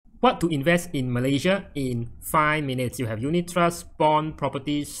What to invest in Malaysia in 5 minutes. You have unit trust, bond,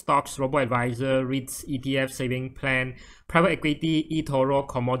 properties, stocks, Robo advisor, REITs, ETF, saving plan, private equity, eToro,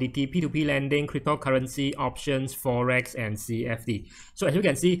 commodity, P2P lending, cryptocurrency, options, Forex, and CFD. So as you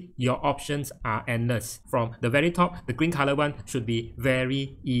can see, your options are endless. From the very top, the green color one should be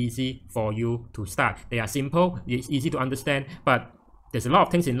very easy for you to start. They are simple, it's easy to understand, but there's a lot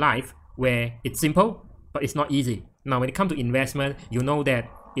of things in life where it's simple, but it's not easy. Now, when it comes to investment, you know that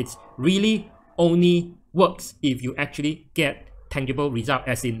it's really only works if you actually get tangible result,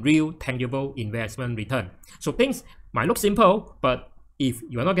 as in real tangible investment return. So things might look simple, but if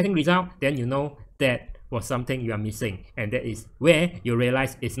you are not getting result, then you know that was something you are missing, and that is where you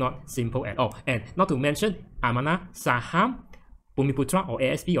realize it's not simple at all. And not to mention Amanah Saham Bumiputra or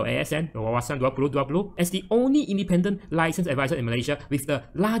ASP or ASN or Wawasan 2020 as the only independent licensed advisor in Malaysia with the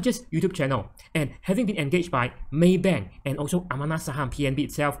largest YouTube channel, and having been engaged by Maybank and also Amanah Saham PNB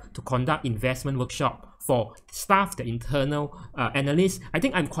itself to conduct investment workshop for staff, the internal analysts, I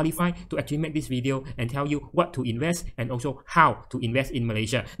think I'm qualified to actually make this video and tell you what to invest and also how to invest in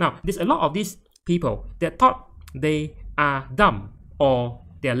Malaysia. Now, there's a lot of these people that thought they are dumb or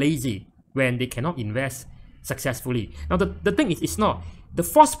they're lazy when they cannot invest successfully. Now the thing is, it's not. The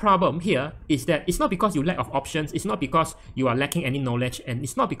first problem here is that it's not because you lack of options, it's not because you are lacking any knowledge, and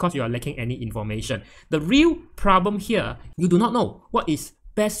it's not because you are lacking any information. The real problem here, you do not know what is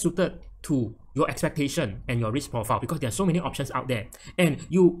best suited to your expectation and your risk profile, because there are so many options out there. And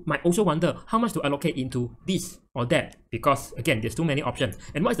you might also wonder how much to allocate into this or that, because again, there's too many options.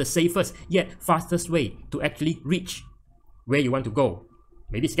 And what is the safest yet fastest way to actually reach where you want to go?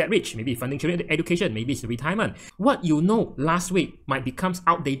 Maybe it's get rich, maybe funding children education, maybe it's retirement. What you know last week might become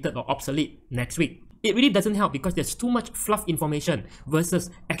outdated or obsolete next week. It really doesn't help because there's too much fluff information versus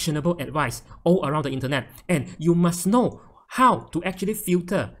actionable advice all around the internet. And you must know how to actually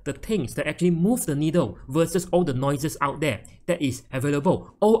filter the things that actually move the needle versus all the noises out there that is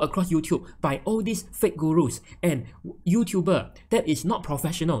available all across YouTube by all these fake gurus and YouTuber that is not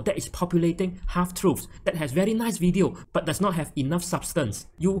professional, that is populating half-truths, that has very nice video but does not have enough substance.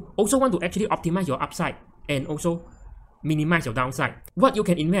 You also want to actually optimize your upside and also minimize your downside. What you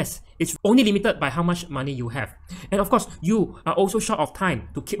can invest is only limited by how much money you have. And of course, you are also short of time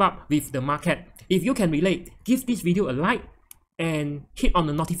to keep up with the market. If you can relate, give this video a like and hit on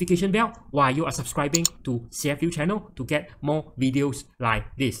the notification bell while you are subscribing to CFU channel to get more videos like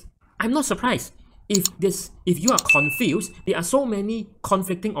this. I'm not surprised if you are confused. There are so many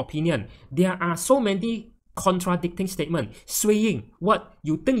conflicting opinions. There are so many contradicting statements swaying what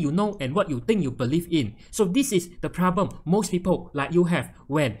you think you know and what you think you believe in. So this is the problem most people like you have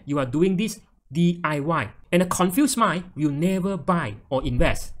when you are doing this DIY. And a confused mind will never buy or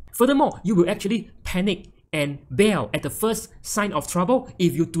invest. Furthermore, you will actually panic and bail at the first sign of trouble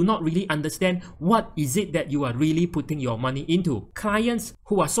if you do not really understand what is it that you are really putting your money into. Clients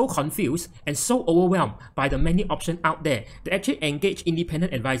who are so confused and so overwhelmed by the many options out there, they actually engage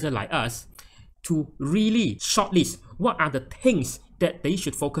independent advisor like us to really shortlist what are the things that they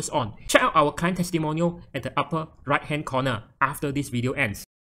should focus on. Check out our client testimonial at the upper right hand corner after this video ends.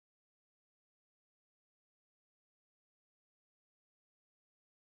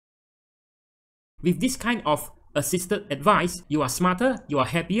 With this kind of assisted advice, you are smarter, you are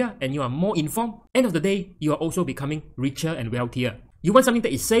happier, and you are more informed. End of the day, you are also becoming richer and wealthier. You want something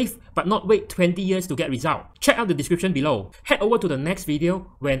that is safe, but not wait 20 years to get result? Check out the description below. Head over to the next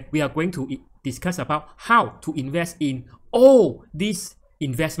video when we are going to discuss about how to invest in all these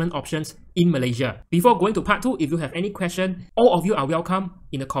investment options in Malaysia. Before going to part 2, if you have any question, all of you are welcome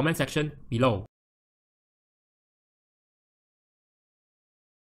in the comment section below.